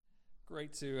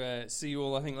Great to see you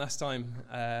all. I think last time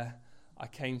I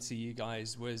came to you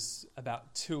guys was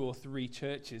about 2 or 3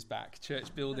 churches back,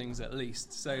 church buildings at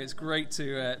least. So it's great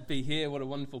to be here. What a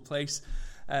wonderful place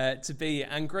to be,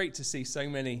 and great to see so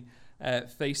many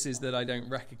faces that I don't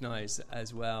recognize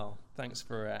as well. Thanks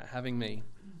for having me.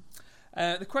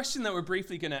 The question that we're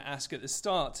briefly going to ask at the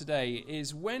start today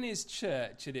is, when is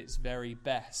church at its very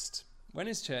best? When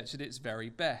is church at its very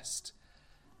best?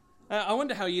 I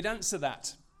wonder how you'd answer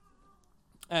that.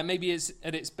 Maybe it's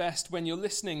at its best when you're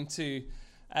listening to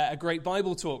a great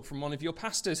Bible talk from one of your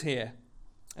pastors here.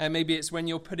 Maybe it's when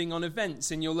you're putting on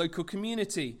events in your local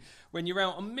community, when you're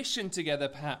out on mission together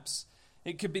perhaps.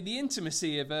 It could be the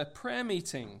intimacy of a prayer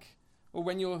meeting, or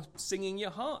when you're singing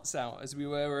your hearts out as we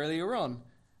were earlier on.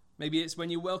 Maybe it's when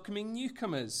you're welcoming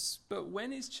newcomers. But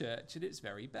when is church at its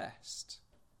very best?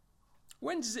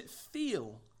 When does it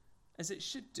feel as it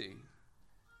should do?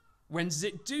 When does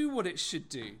it do what it should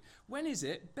do? When is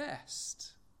it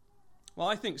best? Well,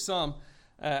 I think Psalm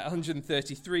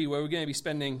 133, where we're going to be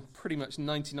spending pretty much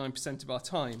 99% of our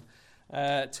time,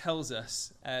 tells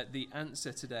us the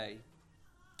answer today.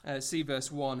 See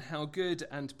verse 1, how good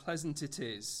and pleasant it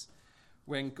is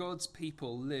when God's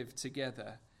people live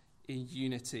together in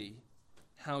unity.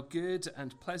 How good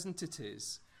and pleasant it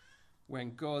is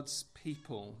when God's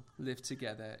people live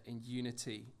together in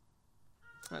unity.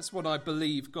 That's what I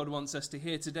believe God wants us to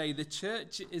hear today. The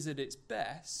church is at its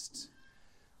best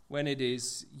when it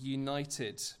is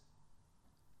united.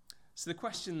 So the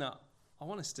question that I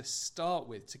want us to start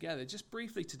with together, just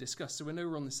briefly to discuss so we know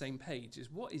we're on the same page, is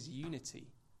what is unity?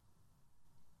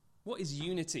 What is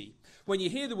unity? When you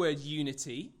hear the word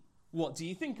unity, what do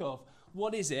you think of?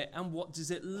 What is it and what does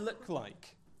it look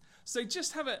like? So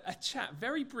just have a chat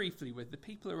very briefly with the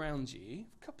people around you,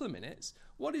 a couple of minutes.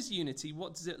 What is unity?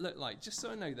 What does it look like? Just so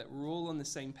I know that we're all on the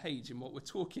same page in what we're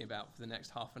talking about for the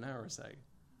next half an hour or so.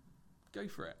 Go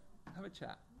for it. Have a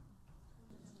chat.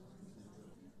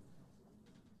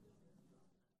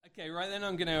 Okay, right then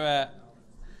I'm going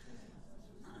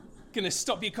to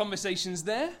stop your conversations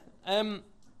there.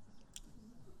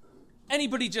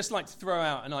 Anybody just like to throw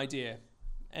out an idea?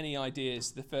 Any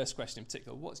ideas? The first question in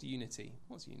particular. What's unity?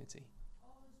 What's unity?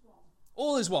 All is one.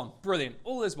 All is one. Brilliant.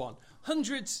 All is one.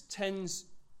 Hundreds, tens,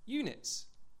 units.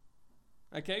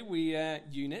 Okay,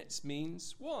 units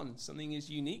means one. Something is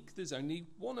unique. There's only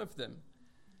one of them.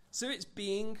 So it's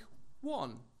being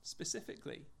one,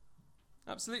 specifically.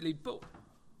 Absolutely. But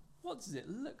what does it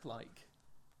look like?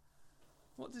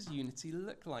 What does unity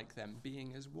look like then,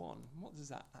 being as one? What does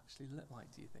that actually look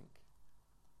like, do you think?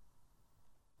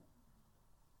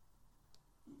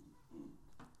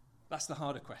 That's the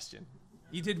harder question.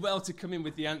 You did well to come in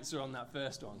with the answer on that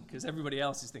first one, because everybody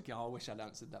else is thinking, I wish I'd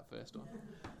answered that first one.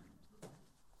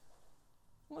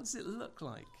 What does it look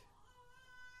like?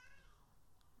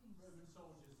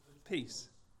 Peace.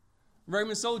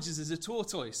 Roman soldiers is a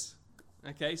tortoise.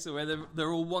 Okay, so where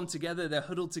they're all one together, they're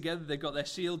huddled together, they've got their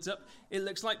shields up. It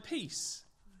looks like peace.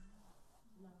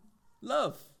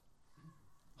 Love.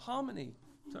 Harmony.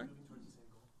 Sorry?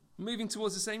 Moving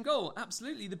towards the same goal.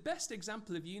 Absolutely. The best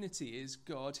example of unity is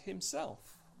God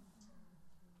himself.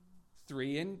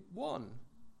 3 in 1.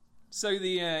 So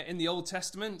in the Old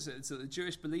Testament, so the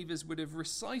Jewish believers would have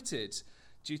recited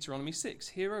Deuteronomy 6.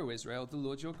 Hear, O Israel, the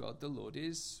Lord your God, the Lord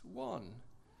is one.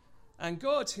 And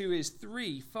God, who is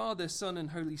 3, Father, Son,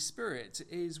 and Holy Spirit,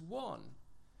 is one.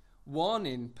 One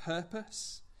in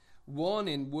purpose, one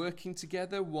in working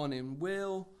together, one in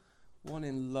will, one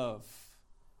in love.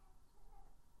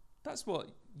 That's what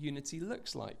unity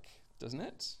looks like, doesn't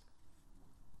it?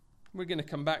 We're going to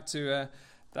come back to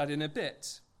that in a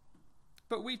bit.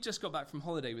 But we've just got back from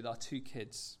holiday with our 2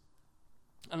 kids.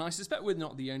 And I suspect we're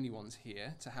not the only ones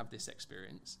here to have this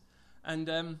experience.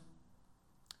 And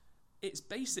it's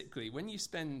basically when you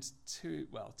spend 2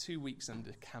 weeks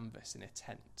under canvas in a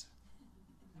tent,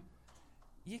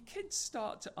 your kids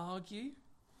start to argue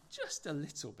just a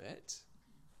little bit,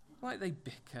 like they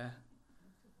bicker.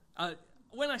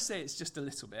 When I say it's just a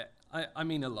little bit, I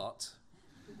mean a lot.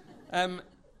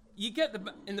 You get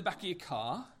in the back of your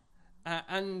car,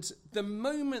 and the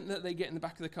moment that they get in the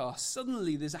back of the car,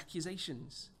 suddenly there's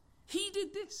accusations. He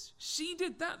did this, she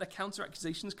did that. The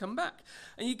counter-accusations come back.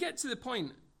 And you get to the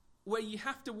point where you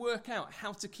have to work out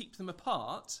how to keep them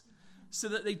apart so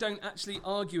that they don't actually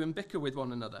argue and bicker with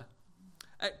one another.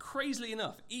 Crazily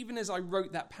enough, even as I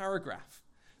wrote that paragraph,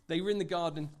 they were in the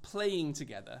garden playing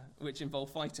together, which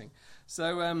involved fighting.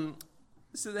 So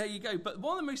there you go. But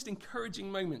one of the most encouraging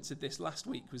moments of this last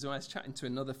week was when I was chatting to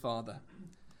another father.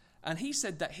 And he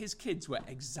said that his kids were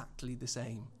exactly the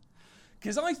same.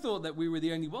 Because I thought that we were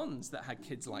the only ones that had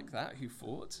kids like that who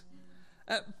fought.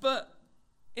 But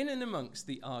in and amongst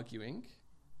the arguing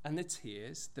and the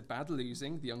tears, the bad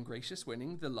losing, the ungracious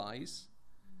winning, the lies,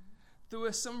 there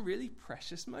were some really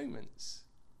precious moments.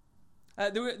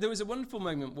 There was a wonderful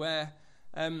moment where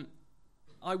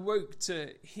I woke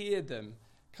to hear them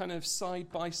kind of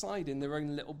side by side in their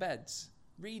own little beds,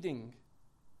 reading.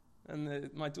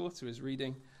 And my daughter was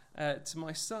reading to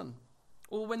my son.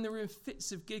 Or when they were in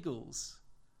fits of giggles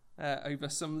over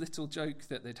some little joke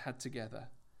that they'd had together.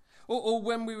 Or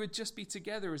when we would just be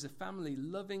together as a family,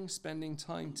 loving spending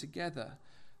time together.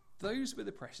 Those were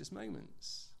the precious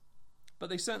moments. But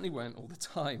they certainly weren't all the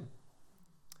time.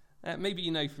 Maybe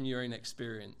you know from your own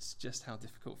experience just how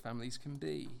difficult families can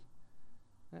be.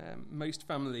 Most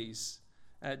families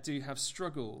do have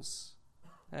struggles.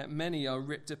 Many are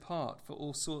ripped apart for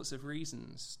all sorts of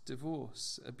reasons: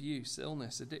 divorce, abuse,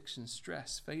 illness, addiction,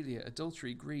 stress, failure,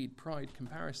 adultery, greed, pride,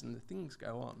 comparison. The things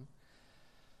go on.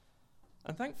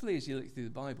 And thankfully, as you look through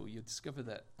the Bible, you'll discover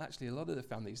that actually a lot of the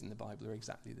families in the Bible are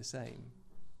exactly the same.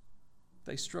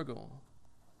 They struggle.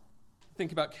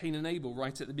 Think about Cain and Abel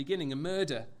right at the beginning, a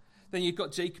murder. Then you've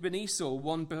got Jacob and Esau,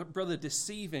 one brother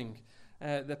deceiving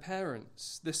the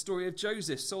parents. The story of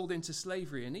Joseph sold into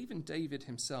slavery, and even David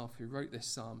himself, who wrote this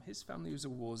psalm, his family was a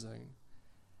war zone.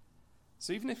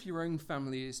 So even if your own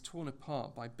family is torn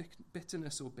apart by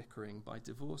bitterness or bickering, by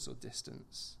divorce or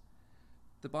distance,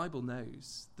 the Bible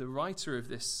knows, the writer of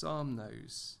this psalm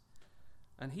knows,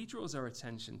 and he draws our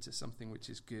attention to something which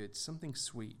is good, something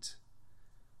sweet,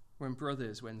 when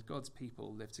God's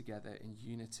people live together in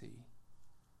unity.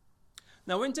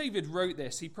 Now, when David wrote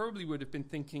this, he probably would have been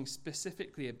thinking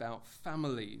specifically about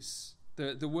families.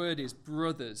 The word is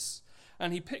brothers.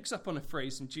 And he picks up on a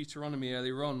phrase from Deuteronomy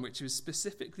earlier on, which was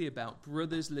specifically about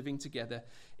brothers living together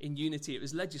in unity. It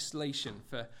was legislation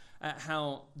for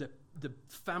how the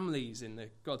families in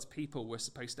God's people were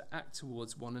supposed to act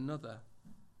towards one another.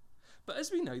 But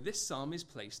as we know, this psalm is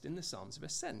placed in the Psalms of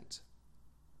Ascent.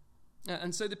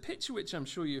 And so the picture, which I'm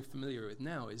sure you're familiar with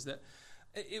now, is that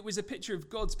it was a picture of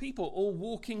God's people all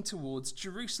walking towards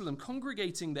Jerusalem,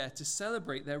 congregating there to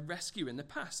celebrate their rescue in the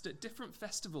past at different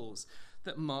festivals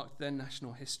that marked their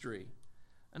national history.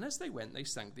 And as they went, they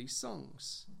sang these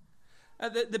songs.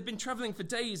 They'd been travelling for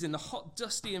days in the hot,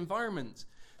 dusty environment.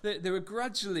 They were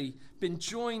gradually been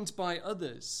joined by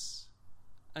others,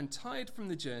 and tired from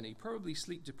the journey, probably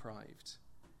sleep-deprived.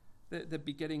 They'd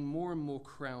be getting more and more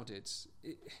crowded.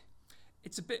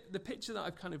 It's a bit, the picture that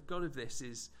I've kind of got of this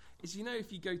is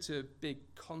if you go to a big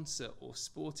concert or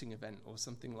sporting event or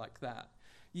something like that,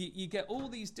 you get all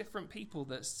these different people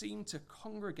that seem to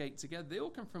congregate together. They all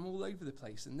come from all over the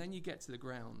place, and then you get to the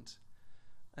ground,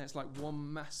 and it's like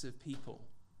one mass of people.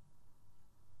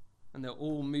 And they're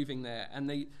all moving there, and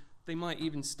they might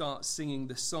even start singing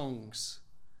the songs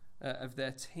of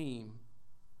their team,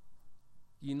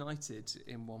 united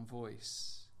in one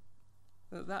voice.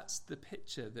 That's the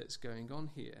picture that's going on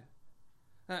here.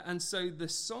 And so the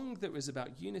song that was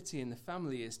about unity in the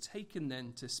family is taken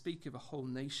then to speak of a whole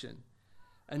nation,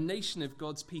 a nation of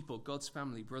God's people, God's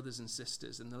family, brothers and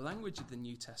sisters. And the language of the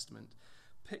New Testament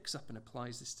picks up and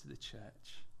applies this to the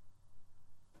church.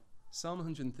 Psalm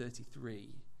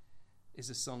 133 is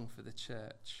a song for the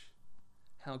church.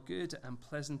 How good and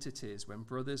pleasant it is when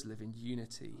brothers live in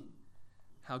unity.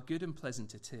 How good and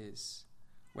pleasant it is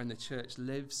when the church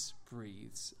lives,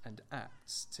 breathes, and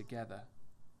acts together.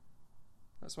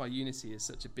 That's why unity is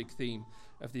such a big theme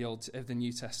of the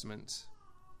New Testament.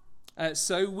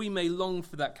 So we may long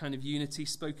for that kind of unity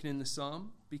spoken in the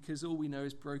psalm, because all we know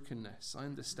is brokenness. I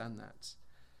understand that.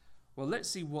 Well, let's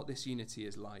see what this unity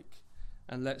is like,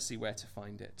 and let's see where to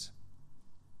find it.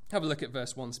 Have a look at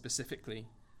verse 1 specifically.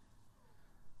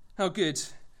 How good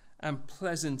and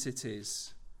pleasant it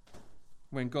is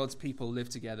when God's people live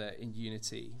together in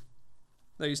unity.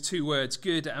 Those two words,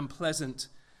 good and pleasant,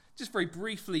 just very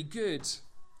briefly, good.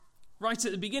 Right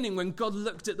at the beginning, when God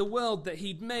looked at the world that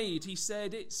he'd made, he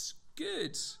said it's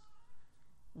good.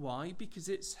 Why? Because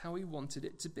it's how he wanted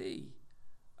it to be.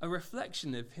 A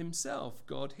reflection of himself.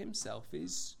 God himself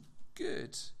is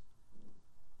good.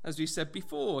 As we said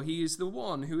before, he is the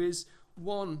one who is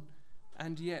one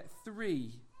and yet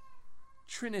three.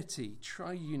 Trinity,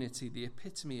 triunity, the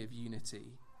epitome of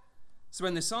unity. So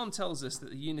when the psalm tells us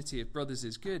that the unity of brothers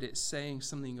is good, it's saying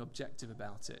something objective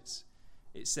about it.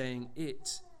 It's saying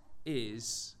it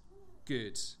is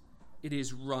good. It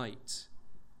is right.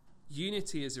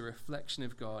 Unity is a reflection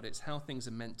of God. It's how things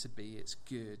are meant to be. It's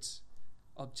good,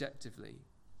 objectively.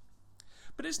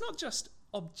 But it's not just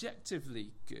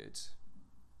objectively good.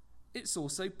 It's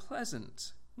also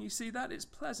pleasant. You see that? It's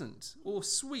pleasant or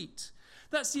sweet.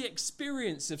 That's the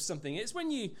experience of something. It's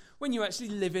when you actually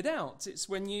live it out. It's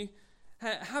when you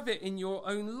Have it in your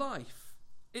own life.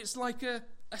 It's like a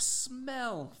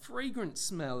smell, fragrant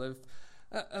smell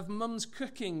of mum's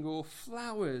cooking or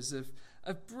flowers,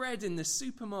 of bread in the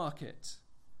supermarket.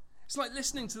 It's like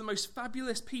listening to the most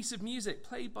fabulous piece of music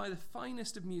played by the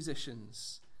finest of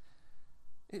musicians.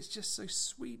 It's just so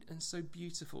sweet and so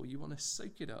beautiful. You want to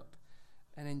soak it up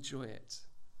and enjoy it.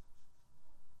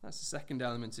 That's the second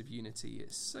element of unity.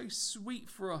 It's so sweet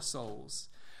for our souls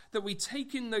that we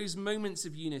take in those moments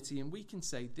of unity and we can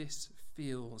say, this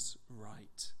feels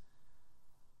right.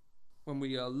 When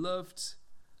we are loved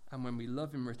and when we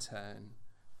love in return,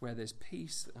 where there's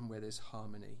peace and where there's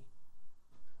harmony.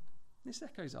 This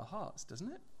echoes our hearts,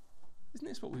 doesn't it? Isn't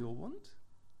this what we all want?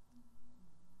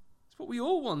 It's what we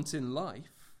all want in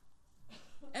life.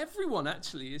 Everyone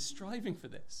actually is striving for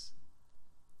this.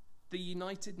 The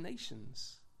United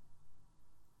Nations,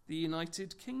 the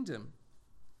United Kingdom,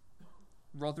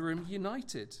 Rotherham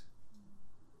United.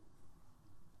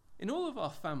 In all of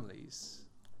our families,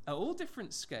 at all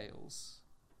different scales,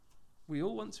 we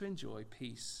all want to enjoy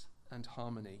peace and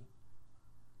harmony.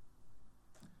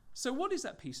 So what is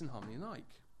that peace and harmony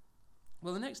like?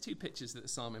 Well, the next two pictures that the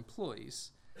psalm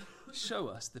employs show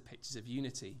us the pictures of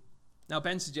unity. Now,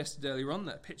 Ben suggested earlier on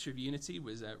that a picture of unity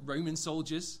was Roman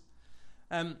soldiers,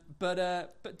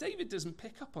 but David doesn't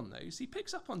pick up on those. He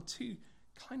picks up on two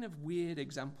kind of weird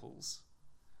examples,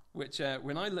 which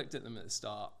when I looked at them at the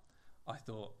start, I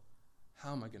thought,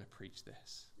 how am I going to preach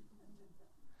this?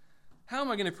 How am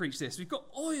I going to preach this? We've got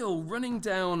oil running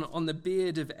down on the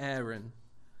beard of Aaron,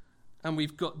 and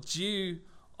we've got dew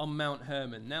on Mount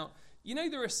Hermon. Now, you know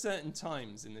there are certain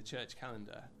times in the church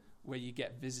calendar where you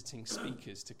get visiting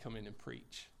speakers to come in and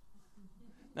preach.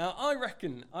 Now, I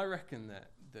reckon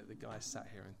that the guys sat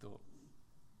here and thought,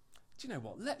 do you know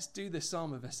what? Let's do the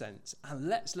Psalm of Ascent and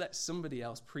let's let somebody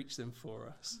else preach them for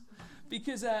us.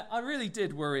 Because I really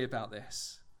did worry about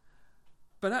this.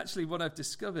 But actually what I've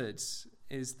discovered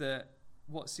is that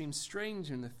what seems strange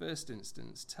in the first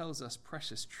instance tells us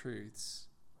precious truths.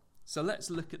 So let's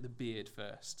look at the beard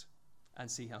first and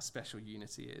see how special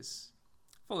unity is.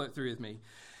 Follow it through with me.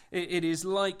 It is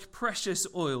like precious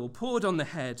oil poured on the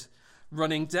head,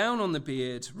 running down on the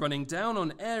beard, running down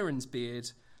on Aaron's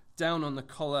beard, down on the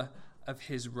collar of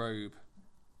his robe.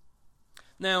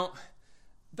 Now,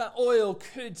 that oil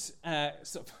could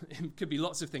it could be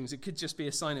lots of things. It could just be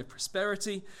a sign of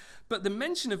prosperity. But the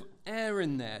mention of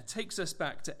Aaron there takes us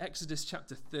back to Exodus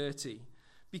chapter 30,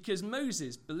 because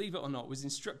Moses, believe it or not, was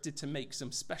instructed to make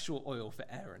some special oil for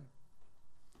Aaron.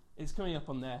 It's coming up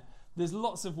on there. There's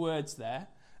lots of words there.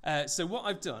 So what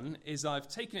I've done is I've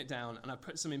taken it down and I've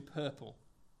put some in purple.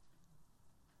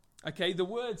 Okay, the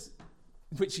words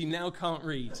which you now can't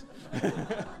read.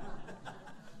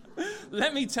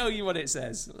 Let me tell you what it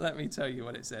says. It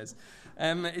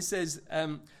says,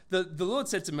 the Lord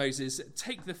said to Moses,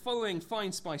 take the following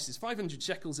fine spices, 500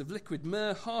 shekels of liquid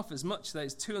myrrh, half as much, that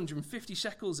is 250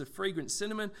 shekels of fragrant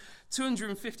cinnamon,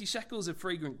 250 shekels of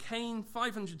fragrant cane,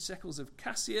 500 shekels of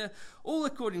cassia, all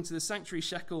according to the sanctuary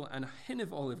shekel, and a hin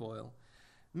of olive oil.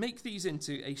 Make these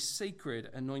into a sacred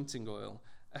anointing oil,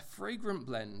 a fragrant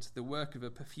blend, the work of a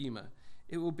perfumer.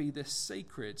 It will be the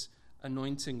sacred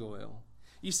anointing oil.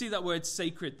 You see that word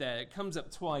sacred there. It comes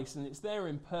up twice, and it's there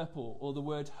in purple, or the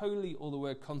word holy, or the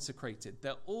word consecrated.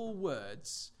 They're all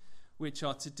words which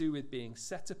are to do with being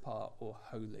set apart or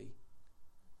holy.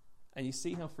 And you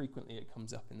see how frequently it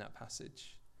comes up in that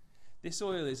passage. This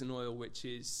oil is an oil which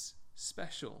is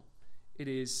special. It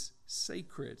is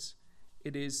sacred.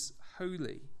 It is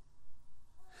holy.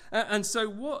 And so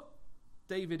what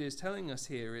David is telling us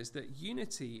here is that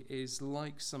unity is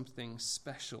like something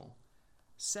special,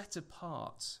 set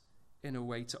apart in a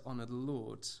way to honor the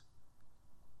Lord.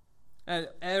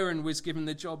 Aaron was given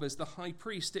the job as the high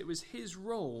priest. It was his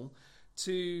role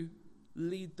to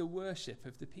lead the worship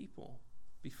of the people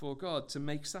before God, to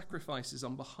make sacrifices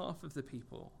on behalf of the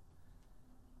people.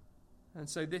 And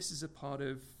so this is a part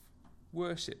of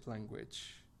worship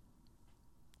language.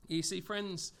 You see,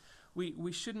 friends,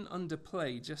 we shouldn't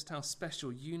underplay just how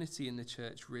special unity in the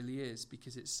church really is,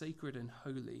 because it's sacred and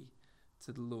holy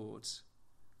to the Lord.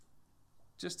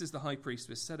 Just as the high priest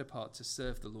was set apart to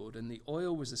serve the Lord, and the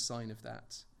oil was a sign of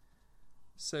that,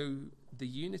 so the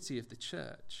unity of the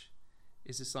church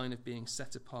is a sign of being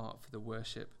set apart for the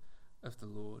worship of the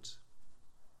Lord.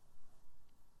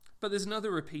 But there's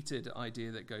another repeated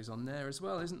idea that goes on there as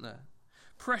well, isn't there?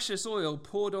 Precious oil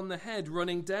poured on the head,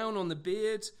 running down on the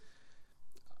beard.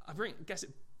 I guess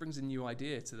it brings a new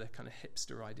idea to the kind of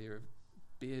hipster idea of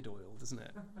beard oil, doesn't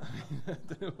it?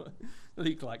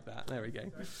 Luke like that. There we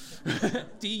go.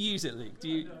 Do you use it, Luke?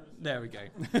 There we go.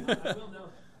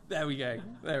 There we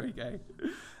go.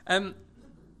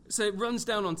 So it runs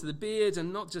down onto the beard,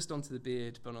 and not just onto the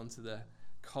beard, but onto the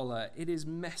collar. It is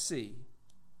messy.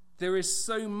 There is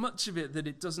so much of it that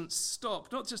it doesn't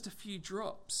stop, not just a few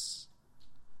drops,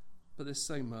 but there's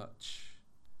so much.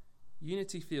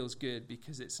 Unity feels good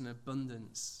because it's an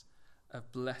abundance of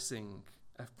blessing,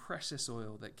 of precious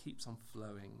oil that keeps on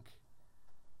flowing.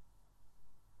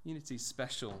 Unity is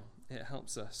special. It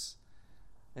helps us.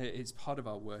 It's part of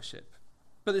our worship.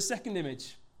 But the second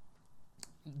image,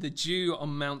 the Jew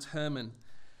on Mount Hermon.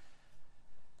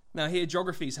 Now here,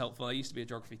 geography is helpful. I used to be a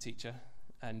geography teacher,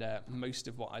 and most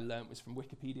of what I learnt was from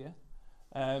Wikipedia.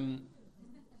 And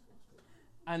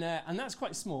that's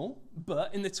quite small,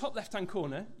 but in the top left-hand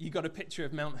corner, you got a picture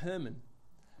of Mount Hermon.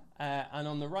 And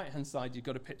on the right-hand side, you've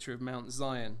got a picture of Mount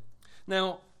Zion.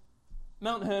 Now,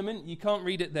 Mount Hermon, you can't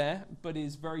read it there, but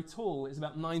is very tall. It's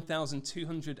about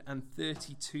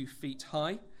 9,232 feet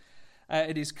high.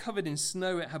 It is covered in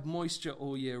snow. It had moisture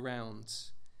all year round.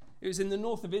 It was in the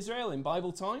north of Israel in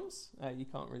Bible times. You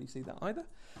can't really see that either.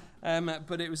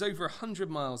 But it was over 100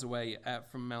 miles away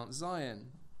from Mount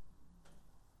Zion.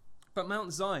 But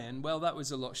Mount Zion, well, that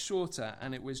was a lot shorter,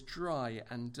 and it was dry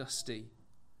and dusty.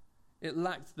 It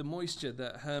lacked the moisture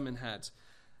that Hermon had.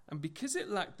 And because it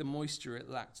lacked the moisture, it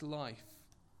lacked life.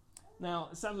 Now,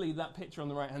 sadly, that picture on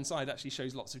the right-hand side actually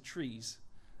shows lots of trees.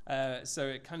 So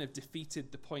it kind of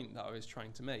defeated the point that I was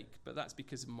trying to make, but that's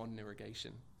because of modern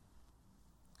irrigation.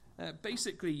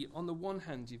 Basically, on the one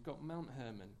hand, you've got Mount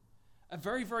Hermon, a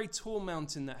very, very tall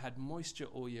mountain that had moisture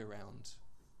all year round,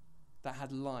 that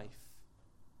had life,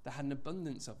 that had an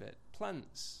abundance of it,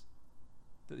 plants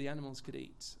that the animals could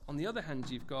eat. On the other hand,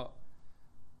 you've got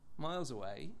miles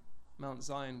away, Mount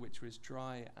Zion, which was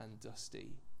dry and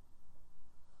dusty,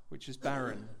 which was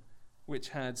barren, which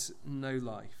had no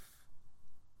life.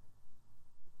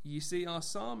 You see, our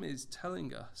psalm is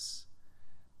telling us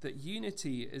that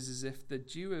unity is as if the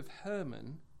dew of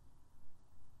Hermon,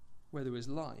 where there was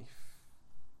life,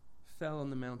 fell on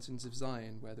the mountains of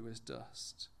Zion, where there was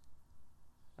dust.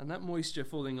 And that moisture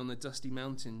falling on the dusty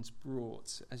mountains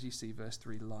brought, as you see, verse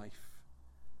 3, life.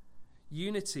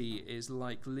 Unity is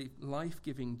like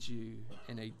life-giving dew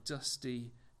in a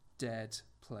dusty, dead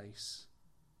place.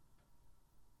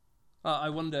 I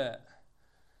wonder,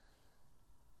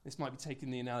 this might be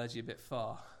taking the analogy a bit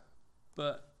far,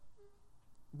 but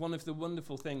one of the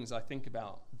wonderful things I think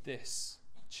about this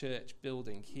church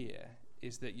building here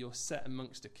is that you're set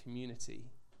amongst a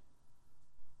community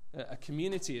of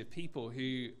people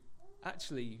who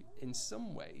actually, in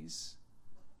some ways,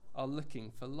 are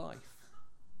looking for life.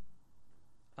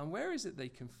 And where is it they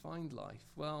can find life?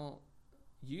 Well,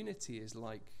 unity is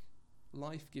like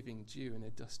life-giving dew in a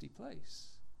dusty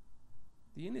place.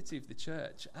 The unity of the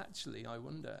church, actually, I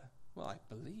wonder, well, I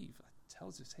believe, it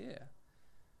tells us here,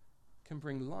 can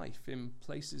bring life in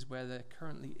places where there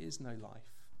currently is no life.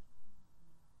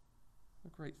 A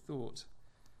great thought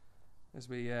as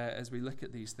we look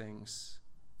at these things.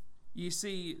 You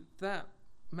see that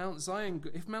Mount Zion,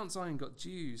 if Mount Zion got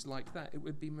dews like that, it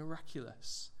would be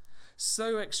miraculous.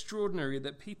 So extraordinary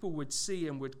that people would see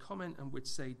and would comment and would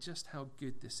say just how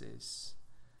good this is.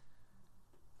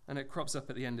 And it crops up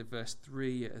at the end of verse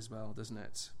 3 as well, doesn't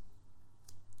it?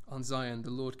 On Zion, the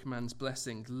Lord commands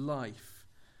blessing, life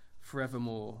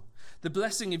forevermore. The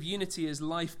blessing of unity is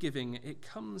life-giving. It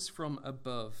comes from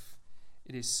above.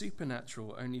 It is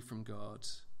supernatural, only from God.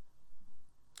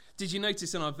 Did you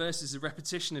notice in our verses a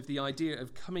repetition of the idea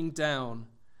of coming down?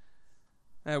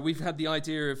 We've had the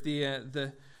idea of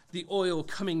the oil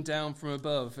coming down from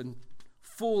above and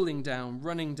falling down,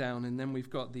 running down, and then we've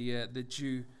got the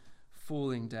dew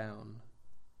falling down.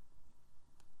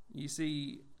 You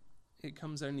see, it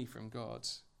comes only from God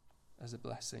as a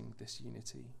blessing, this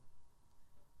unity.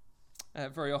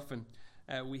 Very often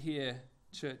we hear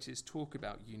churches talk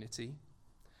about unity.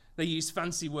 They use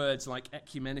fancy words like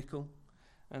ecumenical,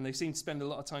 and they seem to spend a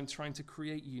lot of time trying to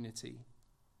create unity.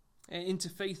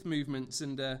 Interfaith movements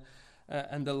and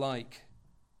the like.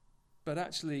 But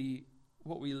actually,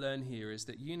 what we learn here is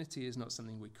that unity is not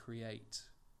something we create.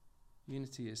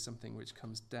 Unity is something which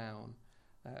comes down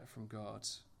from God.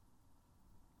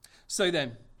 So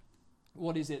then,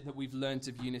 what is it that we've learned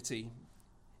of unity?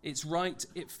 It's right,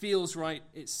 it feels right,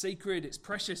 it's sacred, it's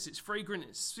precious, it's fragrant,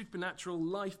 it's supernatural,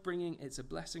 life-bringing, it's a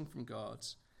blessing from God.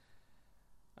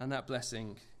 And that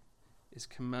blessing is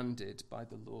commanded by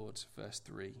the Lord, verse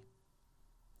 3.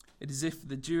 It is as if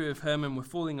the dew of Hermon were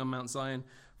falling on Mount Zion,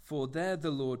 for there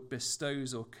the Lord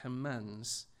bestows or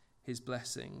commands his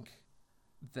blessing.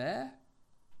 There?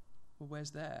 Well,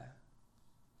 where's there?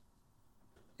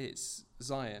 It's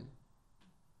Zion.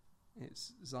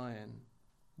 It's Zion.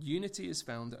 Unity is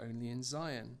found only in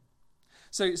Zion.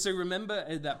 So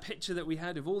remember that picture that we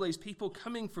had of all those people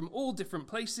coming from all different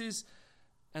places,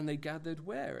 and they gathered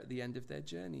where at the end of their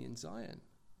journey? In Zion.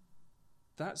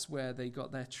 That's where they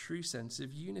got their true sense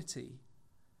of unity.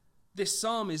 This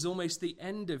psalm is almost the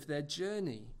end of their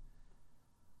journey.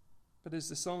 But as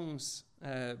the songs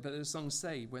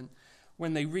say,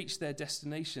 when they reach their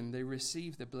destination, they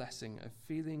receive the blessing of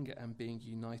feeling and being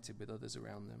united with others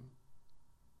around them.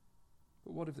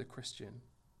 But what of the Christian?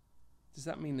 Does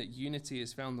that mean that unity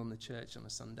is found on the church on a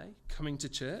Sunday? Coming to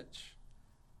church?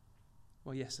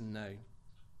 Well, yes and no.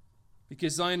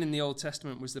 Because Zion in the Old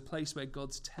Testament was the place where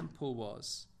God's temple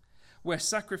was, where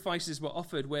sacrifices were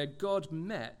offered, where God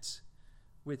met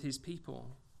with his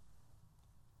people.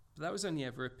 But that was only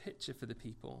ever a picture for the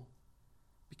people,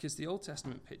 because the Old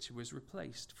Testament picture was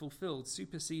replaced, fulfilled,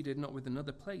 superseded, not with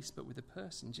another place, but with a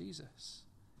person, Jesus.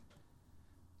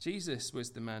 Jesus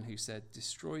was the man who said,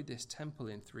 "Destroy this temple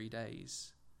in 3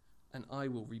 days, and I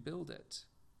will rebuild it."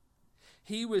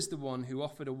 He was the one who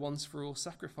offered a once-for-all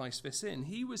sacrifice for sin.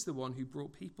 He was the one who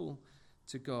brought people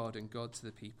to God and God to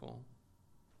the people.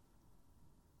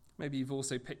 Maybe you've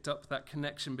also picked up that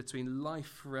connection between life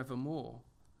forevermore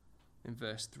in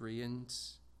verse 3 and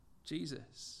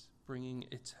Jesus bringing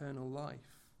eternal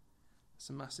life. It's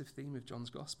a massive theme of John's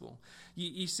gospel.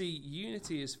 You see,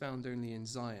 unity is found only in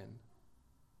Zion,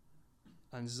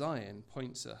 and Zion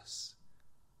points us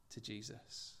to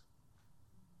Jesus.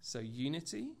 So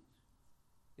unity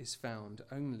is found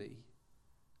only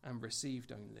and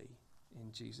received only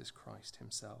in Jesus Christ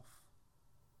himself.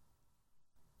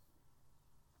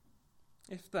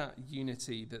 If that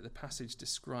unity that the passage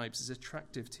describes is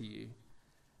attractive to you,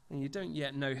 and you don't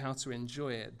yet know how to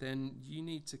enjoy it, then you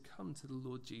need to come to the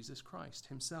Lord Jesus Christ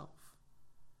himself.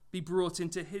 Be brought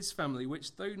into his family,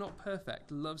 which, though not perfect,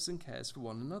 loves and cares for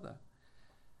one another.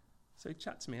 So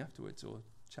chat to me afterwards, or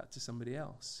chat to somebody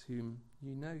else whom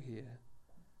you know here.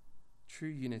 True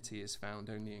unity is found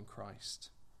only in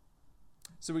Christ.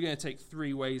 So we're going to take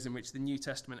 3 ways in which the New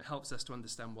Testament helps us to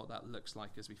understand what that looks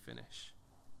like as we finish.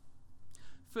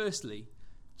 Firstly,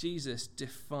 Jesus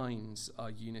defines our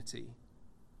unity.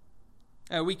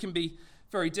 We can be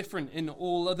very different in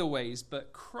all other ways,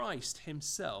 but Christ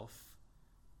himself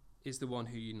is the one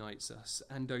who unites us,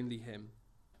 and only him.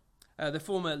 The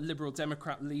former Liberal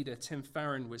Democrat leader, Tim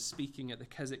Farron, was speaking at the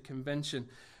Keswick Convention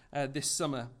this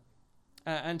summer,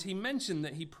 and he mentioned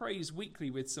that he prays weekly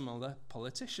with some other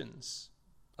politicians,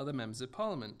 other members of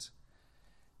Parliament.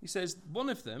 He says one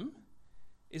of them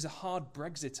is a hard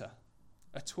Brexiter,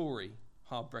 a Tory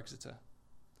hard Brexiter.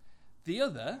 The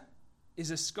other is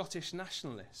a Scottish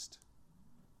nationalist,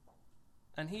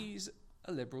 and he's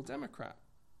a Liberal Democrat.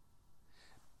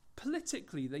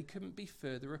 Politically, they couldn't be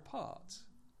further apart,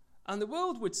 and the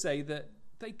world would say that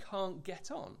they can't get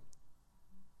on,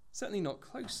 certainly not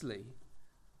closely.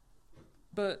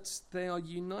 But they are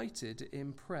united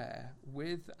in prayer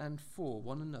with and for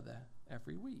one another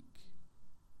every week,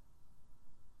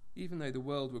 even though the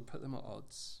world would put them at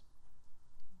odds.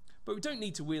 But we don't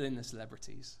need to wheel in the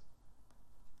celebrities.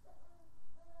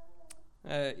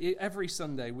 Every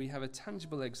Sunday we have a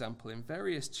tangible example in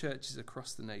various churches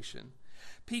across the nation.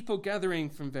 People gathering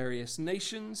from various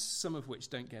nations, some of which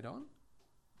don't get on.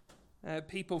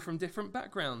 People from different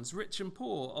backgrounds, rich and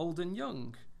poor, old and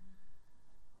young,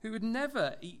 who would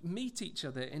never meet each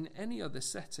other in any other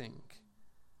setting,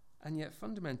 and yet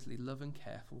fundamentally love and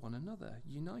care for one another,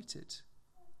 united.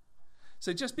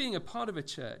 So just being a part of a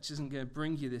church isn't going to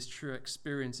bring you this true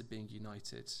experience of being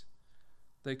united,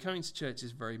 though coming to church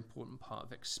is a very important part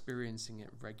of experiencing it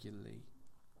regularly.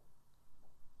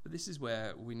 But this is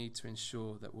where we need to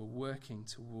ensure that we're working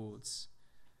towards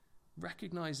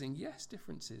recognizing, yes,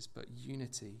 differences, but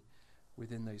unity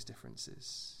within those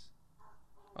differences.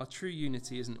 Our true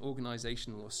unity isn't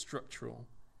organizational or structural.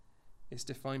 It's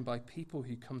defined by people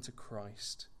who come to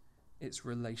Christ. It's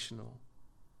relational.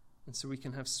 And so we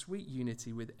can have sweet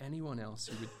unity with anyone else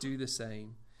who would do the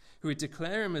same, who would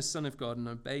declare him as Son of God and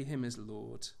obey him as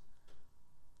Lord.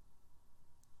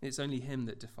 It's only him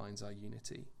that defines our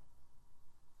unity.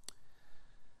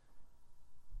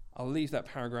 I'll leave that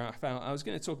paragraph out. I was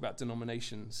going to talk about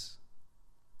denominations.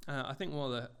 I think one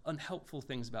of the unhelpful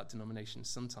things about denominations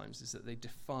sometimes is that they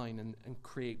define and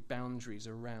create boundaries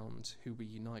around who we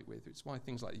unite with. It's why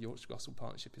things like the Yorkshire Gospel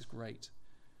Partnership is great.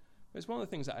 But it's one of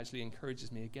the things that actually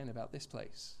encourages me again about this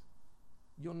place.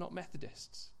 You're not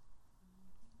Methodists,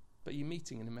 but you're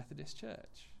meeting in a Methodist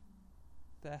church.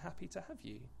 They're happy to have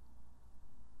you.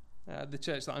 The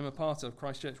church that I'm a part of,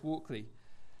 Christ Church Walkley,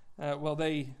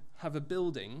 they have a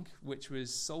building which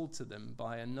was sold to them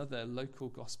by another local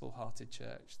gospel-hearted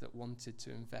church that wanted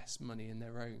to invest money in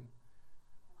their own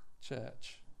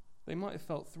church. They might have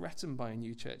felt threatened by a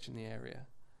new church in the area,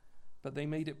 but they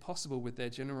made it possible with their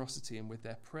generosity and with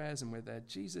their prayers and with their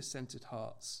Jesus-centered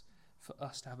hearts for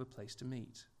us to have a place to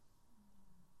meet.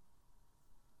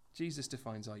 Jesus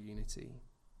defines our unity.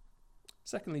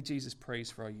 Secondly, Jesus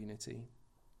prays for our unity.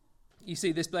 You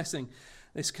see, this blessing,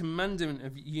 this commandment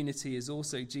of unity is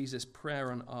also Jesus'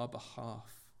 prayer on our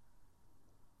behalf.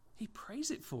 He prays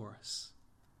it for us.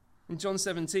 In John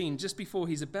 17, just before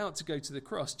he's about to go to the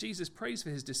cross, Jesus prays for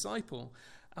his disciple.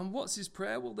 And what's his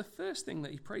prayer? Well, the first thing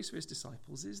that he prays for his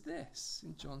disciples is this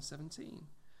in John 17.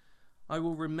 I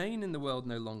will remain in the world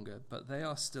no longer, but they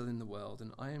are still in the world,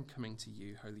 and I am coming to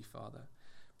you, Holy Father.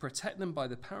 Protect them by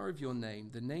the power of your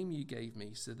name, the name you gave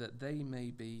me, so that they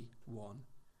may be one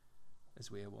as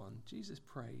we are one. Jesus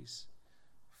prays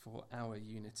for our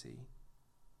unity.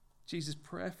 Jesus'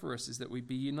 prayer for us is that we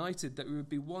be united, that we would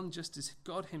be one just as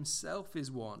God himself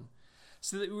is one,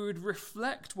 so that we would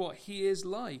reflect what he is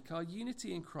like. Our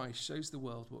unity in Christ shows the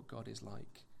world what God is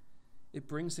like. It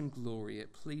brings him glory.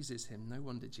 It pleases him. No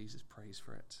wonder Jesus prays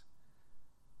for it.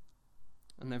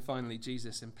 And then finally,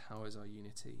 Jesus empowers our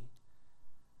unity.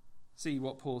 See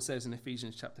what Paul says in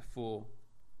Ephesians chapter 4.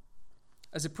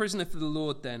 As a prisoner for the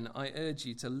Lord, then, I urge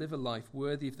you to live a life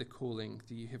worthy of the calling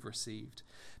that you have received.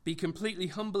 Be completely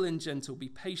humble and gentle. Be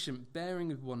patient, bearing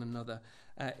with one another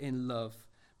in love.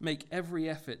 Make every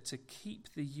effort to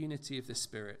keep the unity of the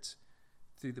Spirit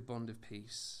through the bond of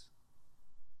peace.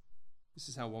 This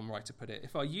is how one writer put it.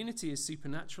 If our unity is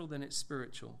supernatural, then it's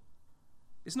spiritual.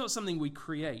 It's not something we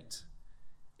create.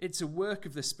 It's a work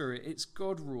of the Spirit. It's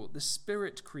God-wrought. The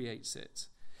Spirit creates it.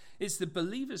 It's the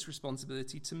believer's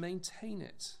responsibility to maintain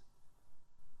it.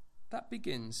 That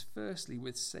begins, firstly,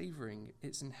 with savouring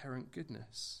its inherent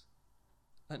goodness,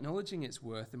 acknowledging its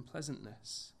worth and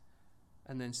pleasantness,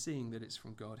 and then seeing that it's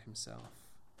from God himself.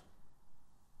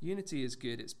 Unity is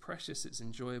good, it's precious, it's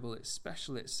enjoyable, it's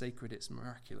special, it's sacred, it's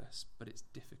miraculous, but it's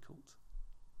difficult.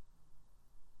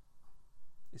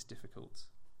 It's difficult.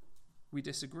 We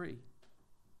disagree,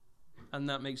 and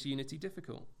that makes unity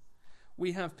difficult.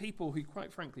 We have people who,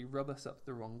 quite frankly, rub us up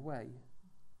the wrong way.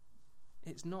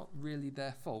 It's not really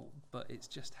their fault, but it's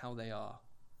just how they are.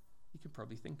 You can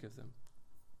probably think of them.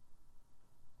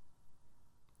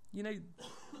 You know,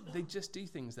 they just do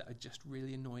things that are just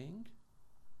really annoying.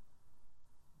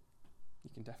 You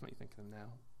can definitely think of them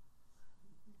now.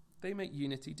 They make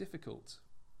unity difficult.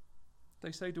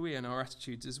 Though so do we in our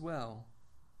attitudes as well.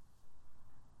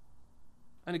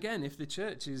 And again, if the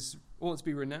church ought to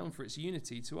be renowned for its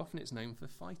unity, too often it's known for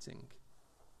fighting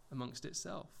amongst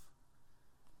itself.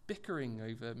 Bickering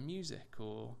over music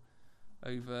or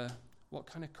over what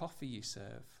kind of coffee you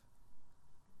serve,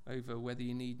 over whether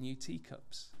you need new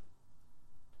teacups,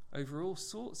 over all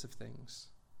sorts of things.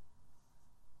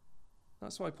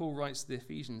 That's why Paul writes to the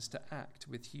Ephesians to act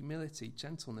with humility,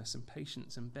 gentleness and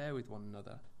patience and bear with one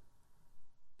another.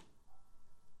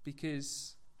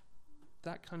 Because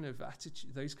that kind of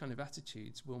attitude, those kind of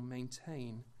attitudes will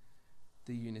maintain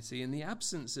the unity, and the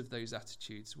absence of those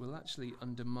attitudes will actually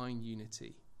undermine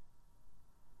unity.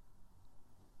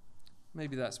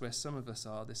 Maybe that's where some of us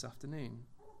are this afternoon.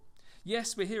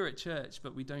 Yes, we're here at church,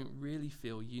 but we don't really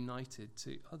feel united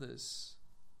to others.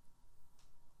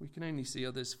 We can only see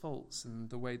others' faults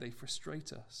and the way they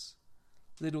frustrate us,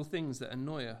 little things that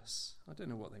annoy us. I don't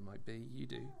know what they might be, you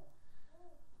do.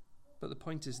 But the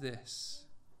point is this.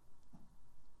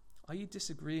 Are you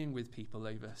disagreeing with people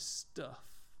over stuff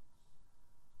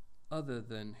other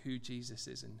than who Jesus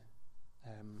is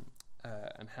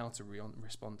and how to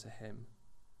respond to him?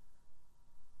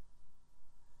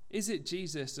 Is it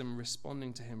Jesus and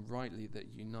responding to him rightly that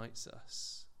unites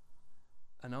us?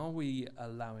 And are we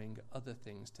allowing other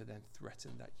things to then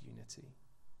threaten that unity?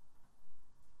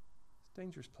 It's a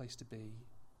dangerous place to be.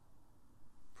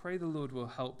 Pray the Lord will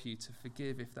help you to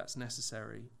forgive if that's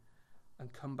necessary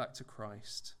and come back to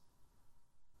Christ.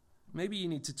 Maybe you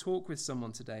need to talk with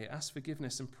someone today, ask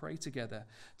forgiveness and pray together.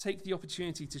 Take the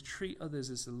opportunity to treat others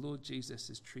as the Lord Jesus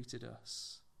has treated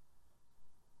us.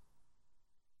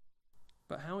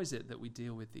 But how is it that we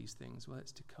deal with these things? Well,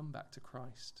 it's to come back to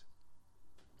Christ.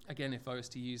 Again, if I was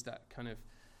to use that kind of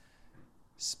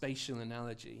spatial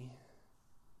analogy,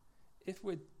 if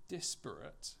we're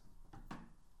disparate,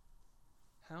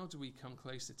 how do we come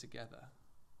closer together?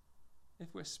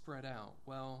 If we're spread out,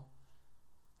 well,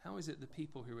 how is it the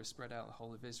people who were spread out the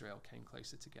whole of Israel came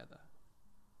closer together?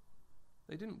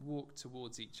 They didn't walk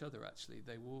towards each other, actually.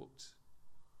 They walked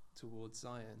towards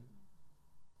Zion.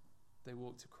 They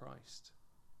walked to Christ.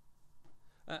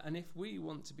 And if we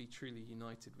want to be truly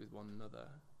united with one another,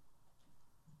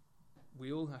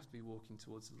 we all have to be walking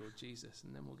towards the Lord Jesus,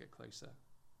 and then we'll get closer.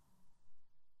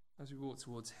 as we walk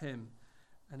towards him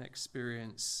and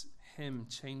experience him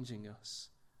changing us,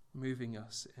 moving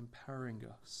us, empowering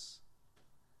us.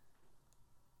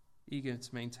 Eager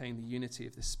to maintain the unity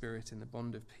of the Spirit in the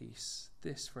bond of peace.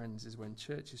 This, friends, is when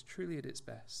church is truly at its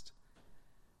best.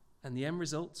 And the end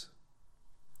result?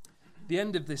 The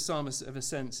end of this Psalm of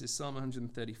Ascent is Psalm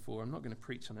 134. I'm not going to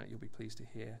preach on it, you'll be pleased to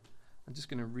hear. I'm just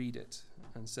going to read it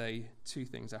and say two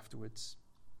things afterwards.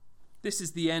 This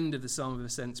is the end of the Psalm of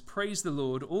Ascent. Praise the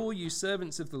Lord, all you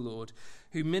servants of the Lord,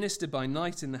 who minister by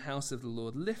night in the house of the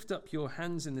Lord. Lift up your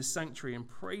hands in the sanctuary and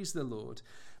praise the Lord.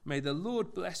 May the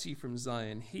Lord bless you from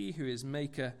Zion, he who is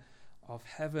maker of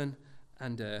heaven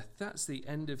and earth. That's the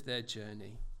end of their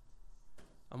journey.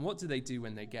 And what do they do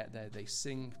when they get there? They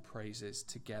sing praises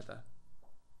together.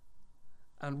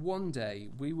 And one day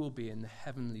we will be in the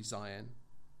heavenly Zion,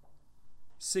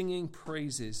 singing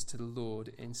praises to the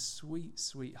Lord in sweet,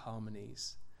 sweet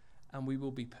harmonies. And we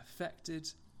will be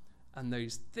perfected, and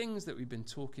those things that we've been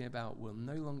talking about will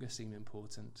no longer seem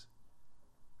important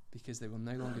because they will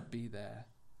no longer be there.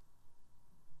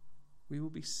 We will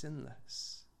be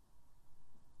sinless.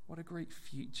 What a great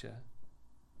future.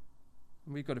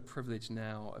 And we've got a privilege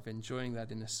now of enjoying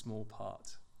that in a small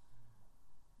part.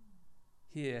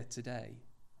 Here today,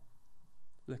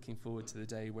 looking forward to the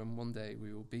day when one day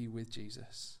we will be with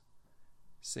Jesus,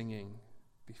 singing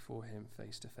before him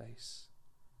face to face.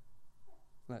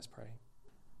 Let's pray.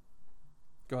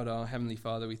 God, our Heavenly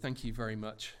Father, we thank you very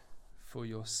much for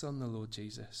your Son, the Lord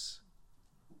Jesus.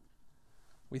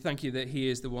 We thank you that he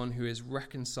is the one who has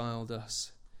reconciled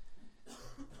us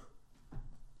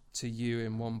to you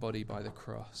in one body by the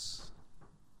cross.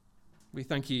 We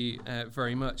thank you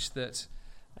very much that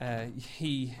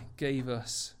he gave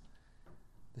us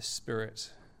the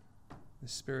Spirit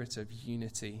of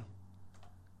unity.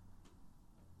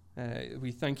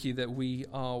 We thank you that we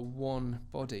are one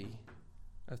body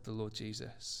of the Lord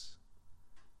Jesus.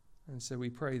 And so we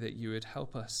pray that you would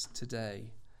help us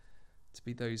today to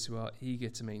be those who are eager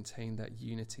to maintain that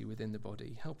unity within the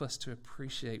body. Help us to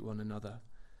appreciate one another,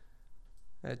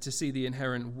 to see the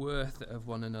inherent worth of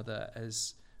one another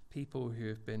as people who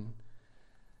have been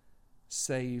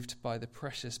saved by the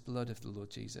precious blood of the Lord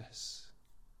Jesus.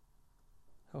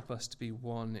 Help us to be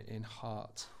one in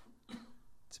heart,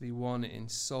 to be one in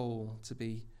soul, to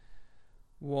be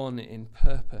one in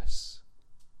purpose,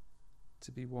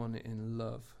 to be one in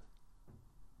love.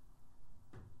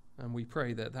 And we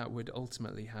pray that that would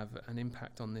ultimately have an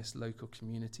impact on this local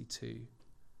community too.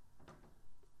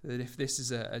 That if this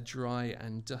is a dry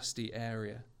and dusty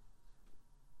area,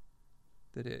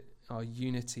 that our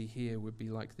unity here would be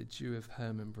like the dew of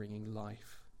Hermon bringing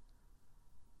life.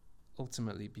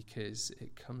 Ultimately because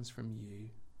it comes from you.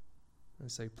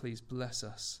 And so please bless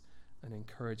us and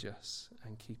encourage us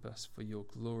and keep us for your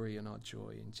glory and our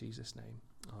joy. In Jesus' name,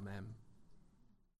 amen.